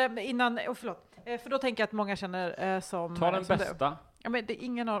tar innan... förlåt. För då tänker jag att många känner som... Ta den som bästa. Du. Ja, men det är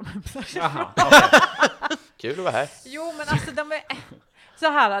ingen av dem. Jaha, Kul att vara här. Jo, men alltså de är... Så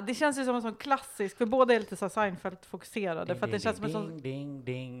här, det känns ju som en sån klassisk, för båda är lite så Seinfeld-fokuserade. För att det känns som en sån...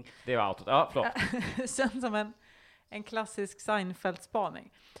 Ding. Det var autot. Ja, förlåt. Det känns som en klassisk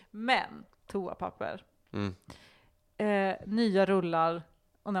Seinfeld-spaning. Men, toapapper. Nya rullar.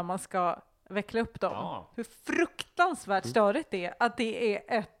 Och när man ska veckla upp dem. Ja. Hur fruktansvärt störigt det är att det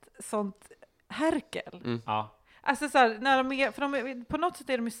är ett sånt härkel. Ja. Alltså så här, när de är, för de är, på något sätt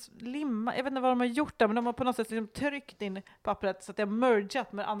är de slimma, jag vet inte vad de har gjort där, men de har på något sätt liksom tryckt in pappret så att det har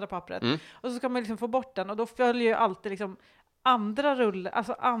mergat med andra pappret. Och så ska man liksom få bort den, och då följer ju alltid liksom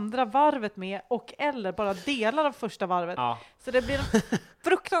andra varvet med, och eller bara delar av första varvet. Ja. Så det blir en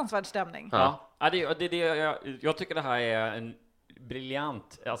fruktansvärd stämning. Jag tycker det här är en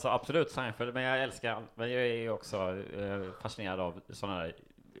briljant, alltså absolut Seinfeld, men jag är ju också fascinerad av sådana här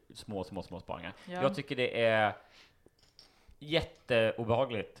små spaningar. Ja. Jag tycker det är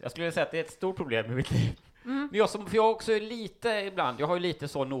jätteobehagligt. Jag skulle säga att det är ett stort problem i mitt liv. Men jag också är lite ibland, jag har ju lite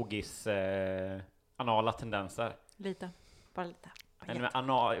så nogis anala tendenser. Bara lite.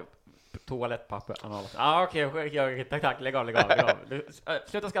 Toalettpapper, analt. Okej, tack, lägg av.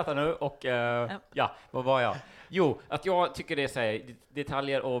 Sluta skratta nu och vad var jag? Jo, att jag tycker det är så här,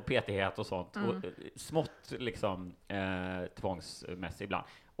 detaljer och petighet och sånt och smått liksom tvångsmässigt ibland.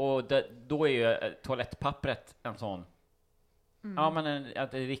 Och då är ju toalettpappret en sån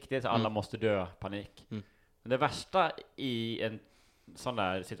att det är riktigt alla måste dö panik. Men det värsta i en sån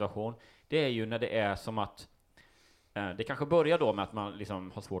där situation, det är ju när det är som att det kanske börjar då med att man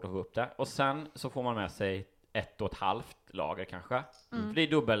liksom har svårt att få upp det. Och sen så får man med sig 1,5 lager kanske. För det är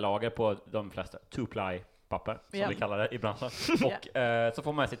dubbellager på de flesta. 2-ply-papper, som vi kallar det i branschen. Och så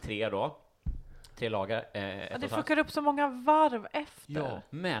får man med sig 3 lager. Det fuckar upp så många varv efter. Ja,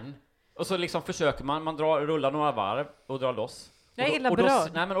 men... Och så liksom försöker man rullar några varv och drar loss. Jag är illa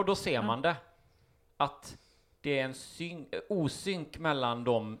berörd. Och då ser man det. Att det är en osynk mellan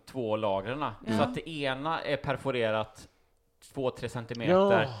de 2 lagren. Så att det ena är perforerat 2-3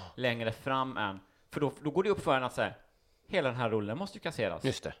 centimeter längre fram än. För då går det upp för en att säga, hela den här rullen måste ju kasseras.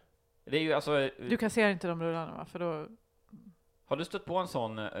 Just det. Det är ju alltså... Du kasserar inte de rullarna, va? För då... Har du stött på en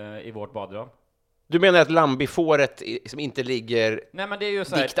sån i vårt badrum? Du menar att lambifåret som inte ligger... Nej, men det är ju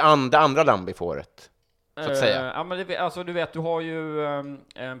så här... dikt andra lambifåret, så att säga. Ja, men alltså du vet, du har ju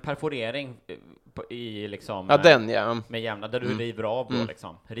en perforering i liksom... Ja, med jämna, där du river av då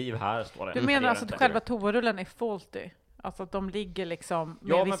liksom. Riv här, står det. Du menar alltså att själva toarullen är faulty? Alltså att de ligger liksom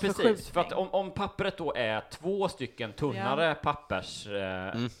med ja, viss men precis. För att om pappret då är 2 stycken tunnare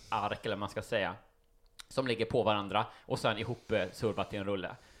pappersark, eller man ska säga, som ligger på varandra och sen ihop servat i en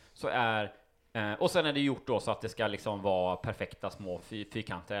rulle. Och sen är det gjort då så att det ska liksom vara perfekta små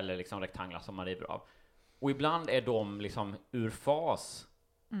fyrkanter eller liksom rektanglar som man river av. Och ibland är de liksom ur fas.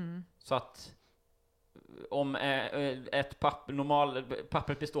 Så att om ett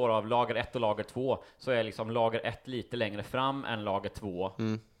pappret består av lager 1 och lager 2, så är liksom lager 1 lite längre fram än lager 2.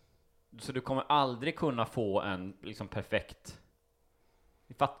 Så du kommer aldrig kunna få en liksom perfekt.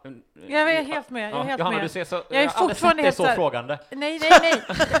 Jag är helt med. Jag är helt Johanna, med. du ser så, jag är fortfarande helt så frågande. Nej.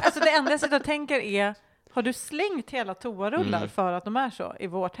 Alltså det enda jag tänker är, har du slängt hela toarullar för att de är så i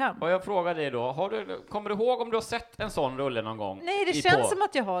vårt hem? Och jag frågar dig då, kommer du ihåg om du har sett en sån rulle någon gång? Nej, det känns som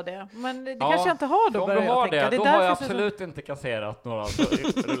att jag har det. Men det kanske jag inte har då. Om du har det, då har jag absolut inte kasserat några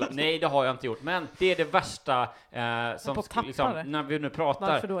rullar. Nej, det har jag inte gjort. Men det är det värsta som liksom, när vi nu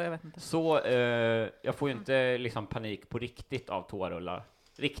pratar. Varför då? Jag vet inte. Så jag får ju inte liksom panik på riktigt av toarullar.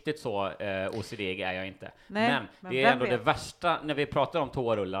 Riktigt så OCD är jag inte. Nej, men det är ändå det värsta när vi pratar om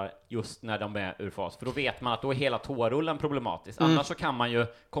toarullar, just när de är ur fas. För då vet man att då är hela toarullen problematisk. Annars så kan man ju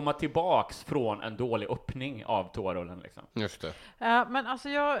komma tillbaks från en dålig öppning av toarullen. Liksom. Just det. Men alltså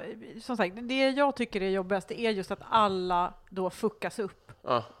som sagt, det jag tycker är jobbigast, det är just att alla då fuckas upp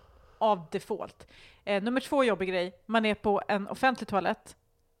av default. Nummer 2 jobbig grej, man är på en offentlig toalett.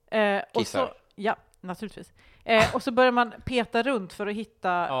 Och så, ja, naturligtvis. Och så börjar man peta runt för att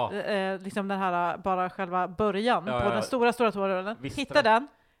hitta liksom den här, bara själva början på den stora toarullen. Hitta den.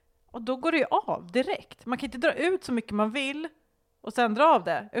 Och då går det ju av direkt. Man kan inte dra ut så mycket man vill och sen dra av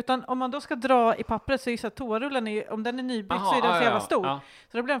det. Utan om man då ska dra i pappret så är ju så att toarullen, om den är nybyggd så är den så jävla stor.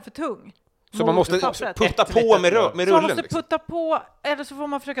 Så då blir den för tung. Så man måste putta på med rullen? Så man måste putta på, eller så får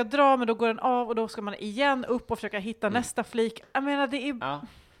man försöka dra, men då går den av och då ska man igen upp och försöka hitta nästa flik. Jag menar, det är...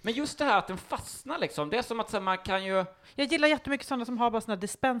 Men just det här att den fastnar liksom, det är som att man kan ju... Jag gillar jättemycket sådana som har bara sådana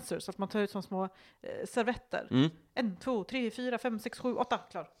dispensers, så att man tar ut som små servetter. 1, 2, 3, 4, 5, 6, 7, 8,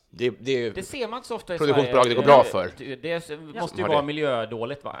 klar. Det ser man inte så ofta i produktionsbolag det går bra för. Det måste ju vara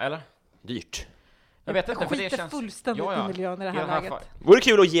miljödåligt, va? Eller? Dyrt. Jag vet inte, för det känns... fullständigt i miljön i det här läget. Vore det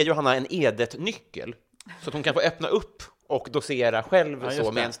kul att ge Johanna en edet-nyckel, så att hon kan få öppna upp och dosera själv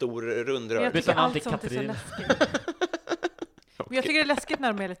så med en stor rundrör. Jag tycker allt sånt är så läskigt. Men jag tycker det är läskigt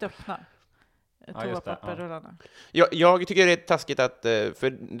när de är lite öppna. Toapapperrullarna. Jag tycker det är taskigt att, för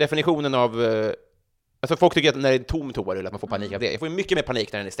definitionen av, alltså folk tycker att när det är en tom toarulle att man får panik av det. Jag får mycket mer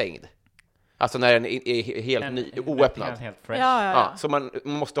panik när den är stängd. Alltså när den är helt ny, oöppnad. Helt fresh. Ja, så man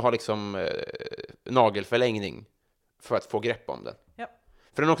måste ha liksom nagelförlängning för att få grepp om den. Ja.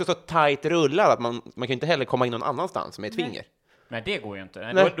 För den är också så tajt rullad att man kan inte heller komma in någon annanstans med ett finger. Men det går ju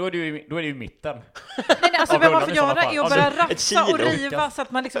inte. Då är det ju mitten. Nej, alltså vad man får göra är att bara rafsa och riva så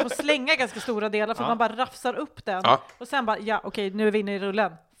att man liksom får slänga ganska stora delar, för att man bara rafsar upp den. Och sen bara, okej, nu är vi inne i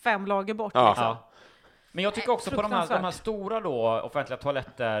rullen. 5 lager bort. Liksom. Men jag tycker också på de här stora då, offentliga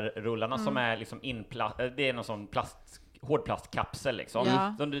toaletterrullarna som är liksom det är någon sån hårdplastkapsel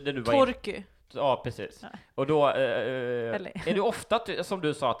liksom. Torky. Ja, precis. Ja. Och då är det ofta som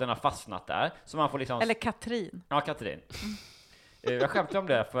du sa att den har fastnat där, så man får liksom... Eller Katrin. Ja, Katrin. Jag skämtade om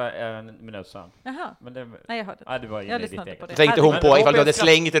det för en minut sedan. Jaha. Men det... Nej, jag hörde det. Ja, det var jag lyssnade på det. Tänkte hon på ifall du hade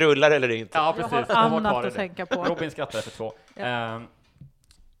slängt rullar eller inte? Ja, precis. Jag har annat att tänka på. Robin skrattade för 2. Ja.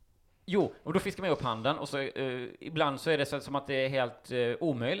 Jo, och då fiskar man upp handen och så ibland så är det så som att det är helt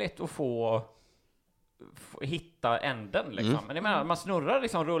omöjligt att få hitta änden liksom. Men jag menar, man snurrar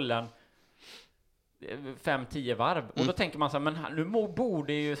liksom rullen 5-10 varv och då tänker man så här, men nu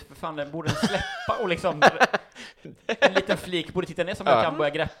borde ju för fan den borde släppa och liksom en liten flik borde titta ner som jag kan börja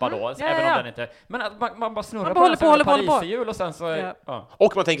greppa då, även om den inte, men att man bara snurrar man på den pariserhjul och sen så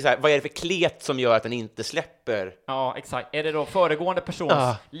och man tänker så här, vad är det för klet som gör att den inte släpper? Ja, exakt. Är det då föregående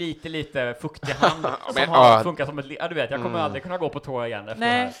persons lite fuktig hand som har funkat som ett du vet, jag kommer aldrig kunna gå på tå igen efter det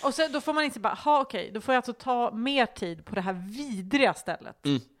här. Och så då får man inte bara, då får jag alltså ta mer tid på det här vidriga stället.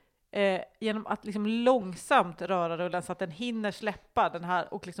 Genom att liksom långsamt röra rullen så att den hinner släppa den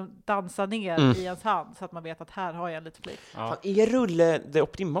här och liksom dansa ner i ens hand så att man vet att här har jag en liten flik. Fan, är rulle det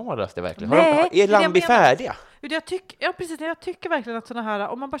optimalaste verkligen? Nej, är Lambi färdiga? Jag tycker verkligen att såna här,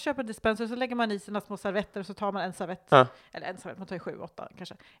 om man bara köper dispenser så lägger man i sina små servetter och så tar man en servett. Eller en servett, man tar ju 7-8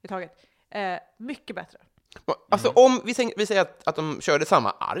 kanske i taget. Mycket bättre. Alltså om vi säger att de körde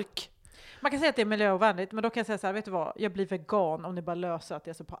samma ark. Man kan säga att det är miljöovänligt, men då kan jag säga så här, vet du vad? Jag blir vegan om ni bara löser att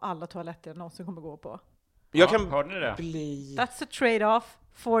det är så på alla toaletter jag någonsin kommer gå på. Hörde ni det? That's a trade-off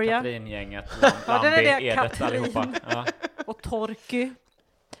for you. Katrin-gänget, Lambi, Edet, allihopa. Och Torky.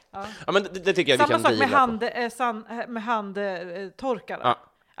 Ja, men det tycker jag samma vi kan sak med handtorkare.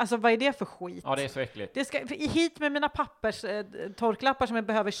 Alltså vad är det för skit? Ja, det är så äckligt. Det ska hit med mina pappers torklappar som jag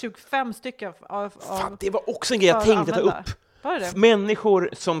behöver 25 stycken av. Fan, det var också en grej jag tänkte ta upp. Människor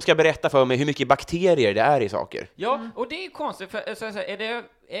som ska berätta för mig hur mycket bakterier det är i saker. Ja, och det är konstigt. För, så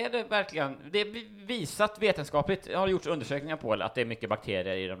är det verkligen... Det är visat vetenskapligt, har gjorts undersökningar på att det är mycket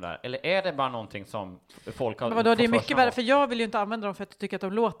bakterier i de där. Eller är det bara någonting som folk har... Men vadå, det är mycket värre, för jag vill ju inte använda dem för att jag tycker att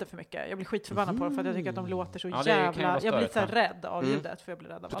de låter för mycket. Jag blir skitförbannad på dem för att jag tycker att de låter så jävla... Jag blir så här rädd av ljudet, för jag blir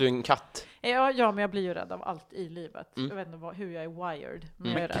rädd av allt. För du är en katt. Ja, men jag blir ju rädd av allt i livet. Jag vet inte hur jag är wired.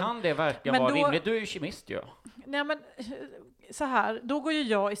 Men kan det verkligen vara rimligt? Du är ju kemist ju. Nej, men... Så här, då går ju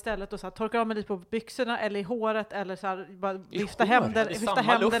jag istället och så här, torkar av mig lite på byxorna eller i håret eller så här, bara vifta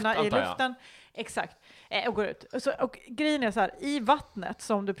händerna i luften. Exakt. Och går ut. Och grejen är så här, i vattnet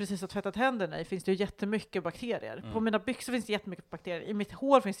som du precis har tvättat händerna i finns det ju jättemycket bakterier. På mina byxor finns det jättemycket bakterier. I mitt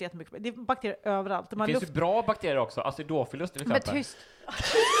hår finns det jättemycket. Det är bakterier överallt. Det finns ju bra bakterier också. Acidofilus till exempel. Men tyst.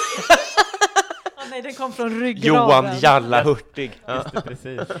 Nej, den kom från ryggraden. Johan Jalla Hurtig. Just det,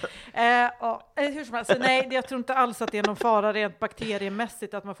 precis. Hur som helst, nej, jag tror inte alls att det är någon fara rent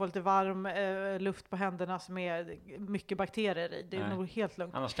bakteriemässigt att man får lite varm luft på händerna som är mycket bakterier i. Det är nog helt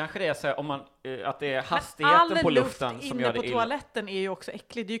lugnt. Annars kanske det är så om man, att det är hastigheten på luften som gör det på toaletten är ju också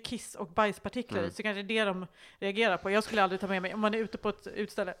äcklig. Det är ju kiss och bajspartiklar så kanske det är det de reagerar på. Jag skulle aldrig ta med mig, om man är ute på ett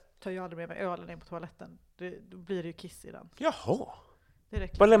utställe tar jag aldrig med mig ölen in på toaletten. Då blir det ju kiss i den. Jaha.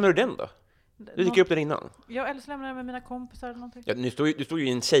 Vad lämnar du den då? Du dricker upp den innan? Ja, eller så lämnar jag med mina kompisar eller någonting. Ja, du stod ju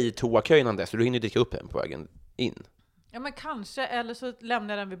i en tjej-toakö innan dess, så du hinner dricka upp den på vägen in. Ja, men kanske, eller så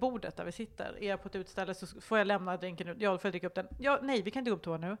lämnar jag den vid bordet där vi sitter. Är jag på ett utställe så får jag lämna drinken ut. Jag får dricka upp den. Ja, nej, vi kan inte gå upp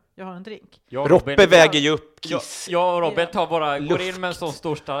toa nu. Jag har en drink. Roppe väger ju upp kiss. Jag och Robin går in med en sån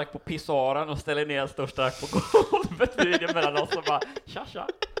stor stark på pissoaren och ställer ner en stor stark på golvet vid mellan oss och bara tja.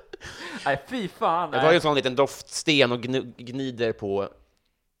 Nej, fy fan. Jag tar ju en sån liten doftsten och gnider på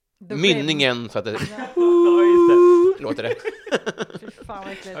mynningen så att det låter det. Fan,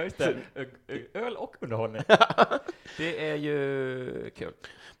 vad äckligt. Ja, just det. Öl och underhållning. Det är ju kul.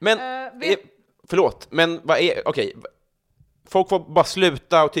 Men förlåt, men vad är okej. Folk får bara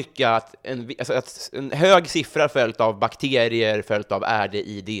sluta och tycka att en hög siffra följt av bakterier följt av är det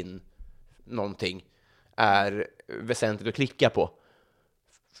i din någonting är väsentligt att klicka på.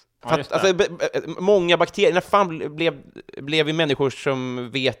 För att, många bakterier, när fan blev vi människor som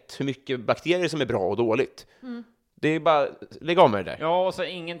vet hur mycket bakterier som är bra och dåligt. Det är bara, lägg av med det där. Ja, och så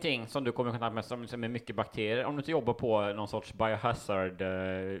ingenting som du kommer i kontakt med som är mycket bakterier. Om du inte jobbar på någon sorts biohazard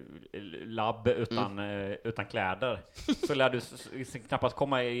labb utan kläder så lär du knappast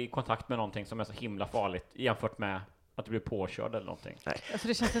komma i kontakt med någonting som är så himla farligt jämfört med att du blir påkörd eller någonting. Alltså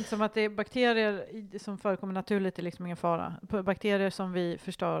det känns inte som att det är bakterier som förekommer naturligt, är liksom ingen fara. Bakterier som vi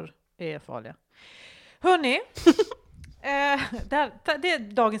förstör är farliga. Hörrni, det är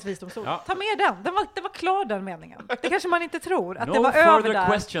dagens visdomsord. Ja. Ta med den. Den var klar, den meningen. Det kanske man inte tror att det var över där.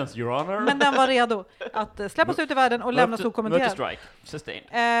 Questions, Your Honor. Men den var redo att släppas ut i världen och lämnas okommenterad. Strike. Sustain.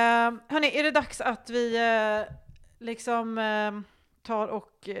 Hörrni, är det dags att vi tar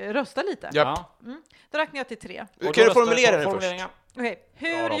och röstar lite? Ja. Då räknar jag till 3. Kan du formulera den först? Okej.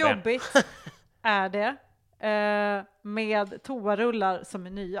 Hur jobbigt är det med toarullar som är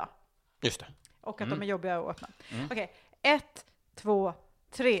nya? Just det. Och att de är jobbiga att öppna. Okej. 1, 2,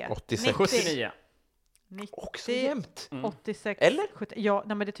 3. 86. 79. 90. Också jämnt. 86. Eller? 70. Ja,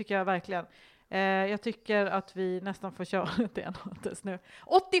 nej, men det tycker jag verkligen. Jag tycker att vi nästan får köra det nu.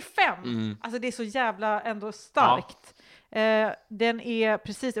 85! Alltså det är så jävla ändå starkt. Den är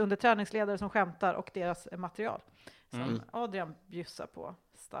precis under träningsledare som skämtar och deras material. Som Adrian bjussar på.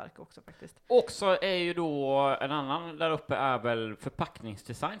 Stark också faktiskt. Också är ju då en annan där uppe är väl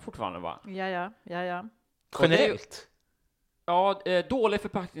förpackningsdesign fortfarande, va? Ja. Generellt? Ja, dålig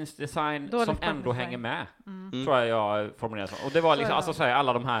förpackningsdesign som ändå hänger med. Tror jag formulerar så. Och det var liksom, alltså så här,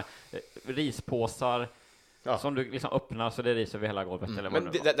 alla de här rispåsar som du liksom öppnar så det är ris över hela golvet. Eller vad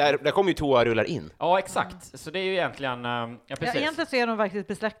men där kommer ju toarullar in. Ja, exakt. Så det är ju egentligen... precis. Egentligen så är de verkligen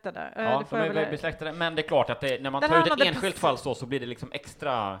besläktade. Ja, de är besläktade. Men det är klart att när man tar ut ett enskilt fall så blir det liksom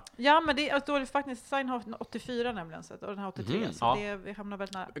extra... Ja, men det är dålig förpackningsdesign har 84 nämligen, och den har 83. Så vi hamnar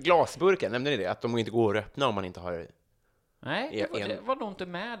väldigt nära. Glasburken, nämnde ni det? Att de inte går att öppna om man inte har... Nej, det var nog inte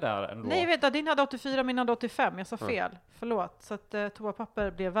med där ändå. Nej, vet du, din hade 84, min hade 85. Jag sa fel. Förlåt. Så att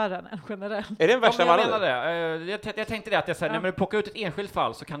toapapper blev värre än generellt. Är det en värsta jag tänkte det att jag säger, när man plockar ut ett enskilt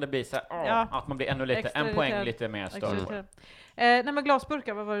fall så kan det bli så här, att man blir ännu lite, en poäng lite mer större. Nej, men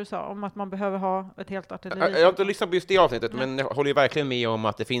glasburkar, vad var det du sa? Om att man behöver ha ett helt artilleri. Jag har inte lyssnat på just det avsnittet, men jag håller ju verkligen med om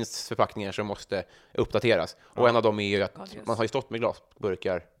att det finns förpackningar som måste uppdateras. Och en av dem är ju att man har ju stått med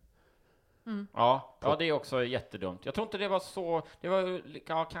glasburkar Ja, det är också jättedumt. Jag tror inte det var så... Det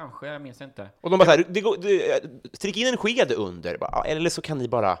var kanske, jag minns inte. Och de bara så här, tryck in en sked under, bara, eller så kan ni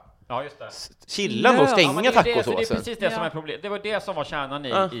bara... Ja, just det. Chilla och stänga tacosåsen. Det är precis det som är problemet. Det var det som var kärnan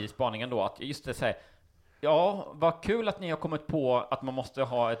i spaningen då, att just det säger. Ja, vad kul att ni har kommit på att man måste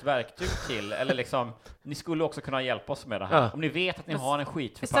ha ett verktyg till, eller liksom, ni skulle också kunna hjälpa oss med det här. Om ni vet att ni har en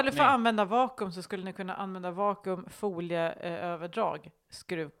skitförpackning. Istället för att använda vakuum så skulle ni kunna använda vakuumfolieöverdrag,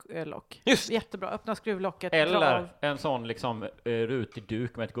 skruvlock. Just. Jättebra, öppna skruvlocket. Eller en sån liksom rutig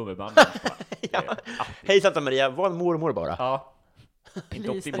duk med ett gummiband. Hej Santa Maria, var en mormor bara. Ja, inte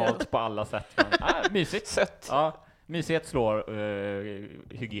optimalt på alla sätt. Men, mysigt. Sött. Ja. Mysighet slår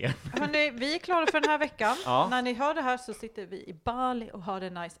hygien. Hörrni, vi är klara för den här veckan. När ni hör det här så sitter vi i Bali och har det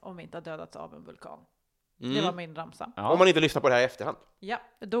nice om vi inte har dödats av en vulkan. Det var min ramsa. Om man inte lyssnar på det här i efterhand. Ja,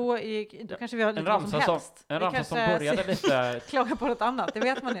 då kanske vi har lite vad som helst. En ramsa som började lite... Klaga på något annat, det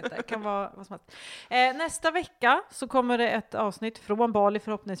vet man inte. Det kan vara vad som helst. Nästa vecka så kommer det ett avsnitt från Bali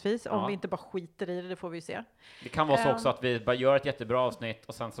förhoppningsvis. Om vi inte bara skiter i det får vi se. Det kan vara så också att vi bara gör ett jättebra avsnitt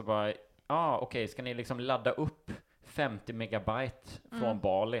och sen så bara... okej, ska ni liksom ladda upp 50 megabyte från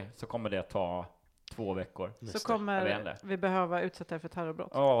Bali så kommer det ta 2 veckor. Så kommer vi behöva utsätta er för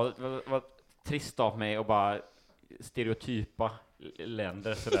terrorbrott. Ja, vad trist av mig att bara stereotypa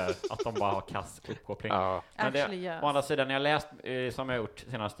länder sådär, att de bara har kass uppkoppling. Men å andra sidan, när jag läst som jag gjort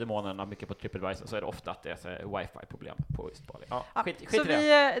senaste månaderna mycket på TripAdvisor så är det ofta att det är så wifi-problem på just Bali. Skit så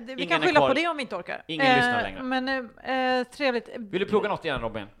vi kan skylla på det om vi inte orkar. Ingen lyssnar längre. Men trevligt. Vill du plugga något igen,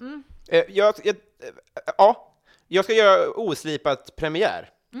 Robin? Jag ska göra oslipat premiär.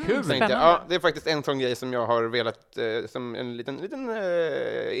 Kul! Ja, det är faktiskt en sån grej som jag har velat, som en liten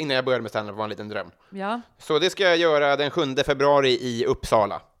innan jag började med stand-up var en liten dröm. Ja. Så det ska jag göra den 7 februari i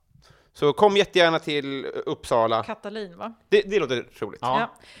Uppsala. Så kom jättegärna till Uppsala. Katalin, va? Det låter roligt.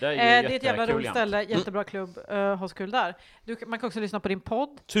 Ja, det är ett jävla roligt ställe, jättebra klubb, håll kul där. Man kan också lyssna på din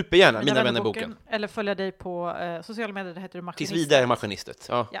podd. Supergärna, Mina vänner-boken. Eller följa dig på sociala medier, det heter du Maskinistet. Tills vidare Maskinistet,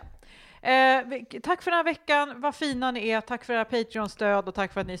 ja. Tack för den här veckan, vad fina ni är, tack för era Patreon-stöd och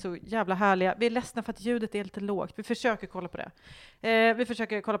tack för att ni är så jävla härliga. Vi är ledsna för att ljudet är lite lågt, vi försöker kolla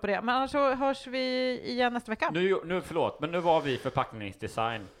på det. Men annars så hörs vi igen nästa vecka. Förlåt, men nu var vi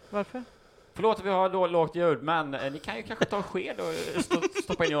förpackningsdesign. Varför? Förlåt att vi har lågt ljud, men ni kan ju kanske ta en sked och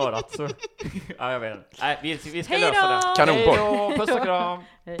stoppa in i örat. Så. Ja, jag vet inte. Nej, vi ska lösa det. Kanonpodd. Hej då, puss och kram.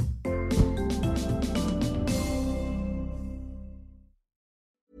 Hej.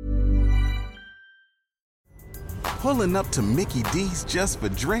 Pulling up to Mickey D's just for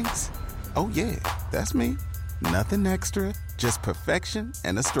drinks? Oh yeah, that's me. Nothing extra, just perfection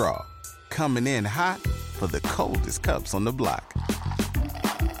and a straw. Coming in hot for the coldest cups on the block.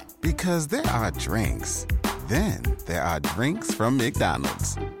 Because there are drinks. Then there are drinks from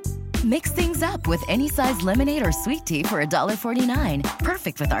McDonald's. Mix things up with any size lemonade or sweet tea for $1.49.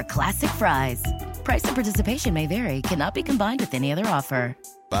 Perfect with our classic fries. Price and participation may vary. Cannot be combined with any other offer.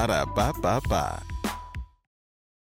 Ba-da-ba-ba-ba.